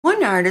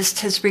artist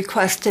has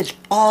requested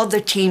all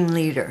the team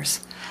leaders.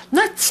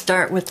 Let's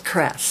start with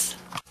Cress.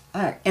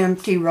 Our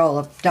empty roll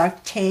of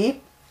duct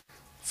tape.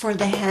 For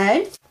the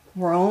head,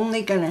 we're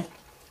only going to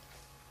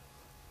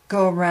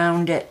go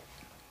around it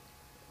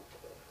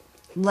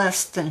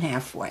less than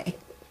halfway.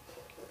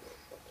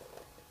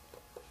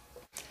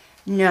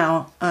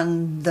 Now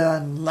on the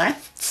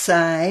left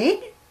side,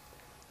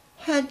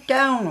 head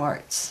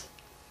downwards.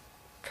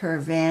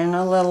 Curve in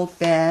a little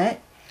bit,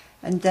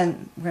 and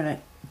then we're going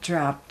to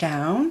drop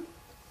down,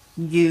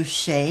 U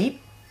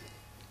shape,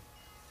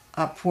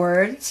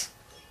 upwards,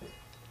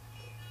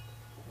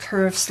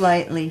 curve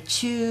slightly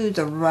to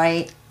the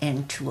right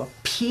into a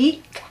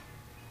peak,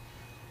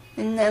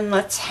 and then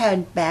let's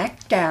head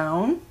back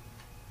down,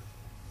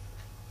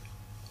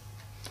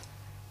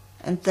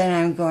 and then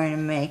I'm going to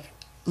make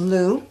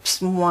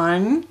loops,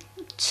 1,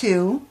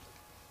 2,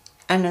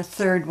 and a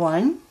third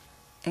one,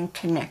 and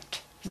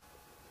connect.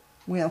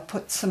 We'll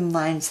put some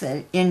lines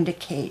that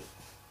indicate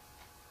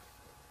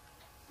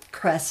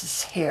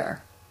Cress's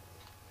hair.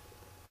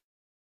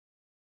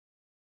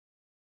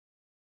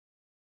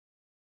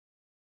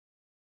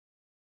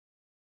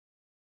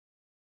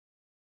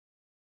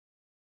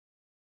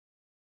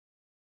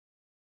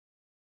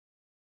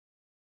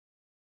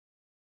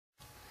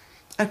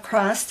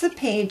 Across the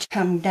page,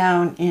 come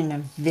down in a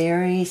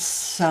very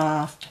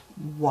soft,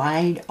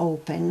 wide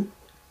open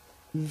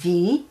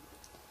V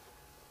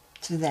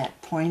to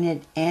that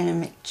pointed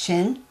animate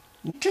chin.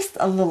 Just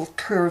a little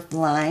curved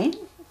line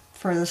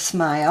for the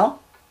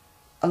smile,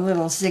 a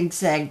little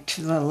zigzag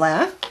to the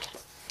left,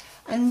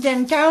 and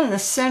then down the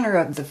center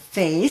of the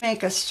face,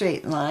 make a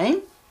straight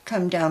line,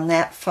 come down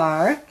that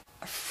far.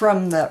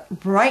 From the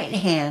right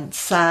hand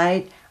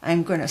side,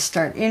 I'm going to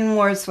start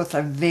inwards with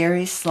a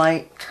very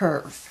slight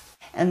curve.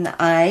 And the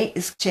eye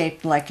is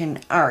shaped like an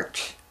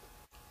arch.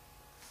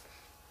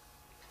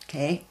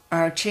 Okay,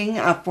 arching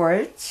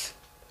upwards.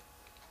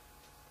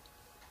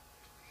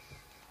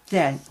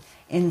 Then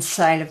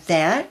inside of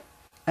that,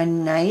 a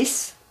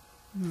nice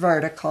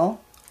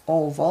vertical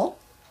oval.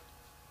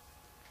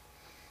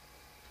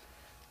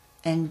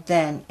 And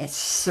then it's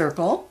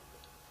circle.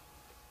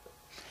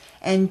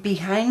 And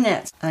behind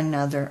that,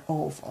 another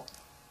oval.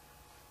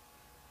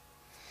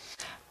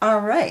 All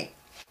right,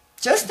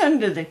 just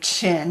under the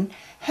chin,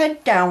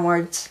 head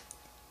downwards,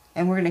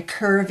 and we're going to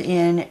curve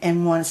in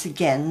and once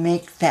again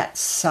make that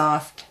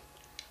soft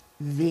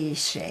V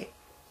shape.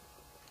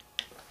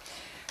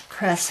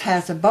 Cress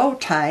has a bow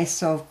tie,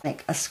 so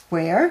make a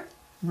square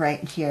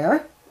right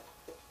here,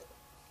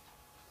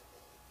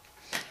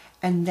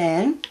 and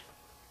then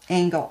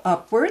angle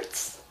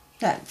upwards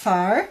that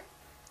far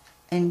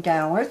and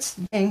downwards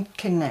and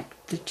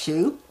connect the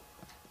two.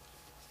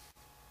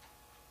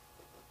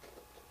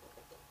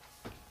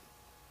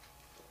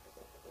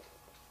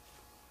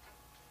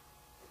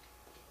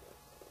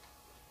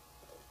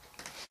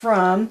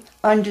 From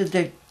under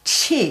the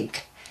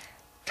cheek,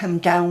 come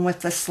down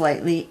with a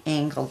slightly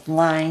angled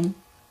line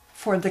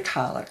for the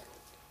collar.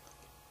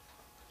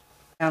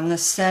 Down the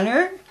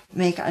center,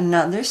 make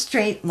another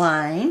straight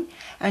line,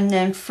 and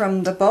then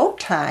from the bow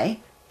tie,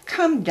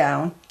 come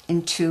down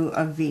into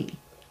a V.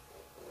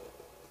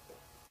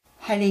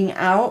 Heading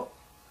out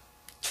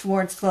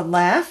towards the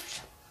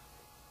left,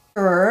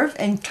 curve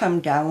and come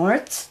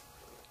downwards,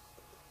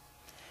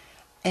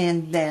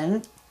 and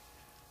then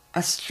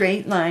a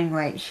straight line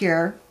right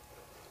here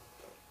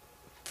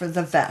for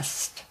the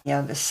vest. The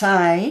other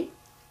side.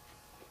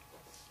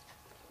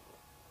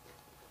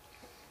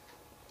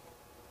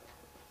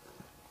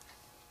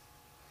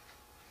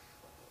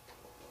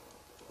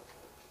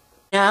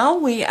 Now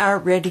we are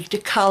ready to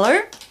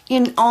color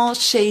in all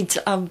shades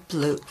of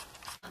blue.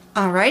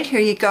 All right,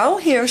 here you go.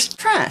 Here's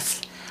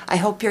Cress. I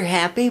hope you're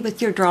happy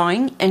with your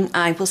drawing, and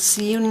I will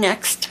see you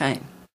next time.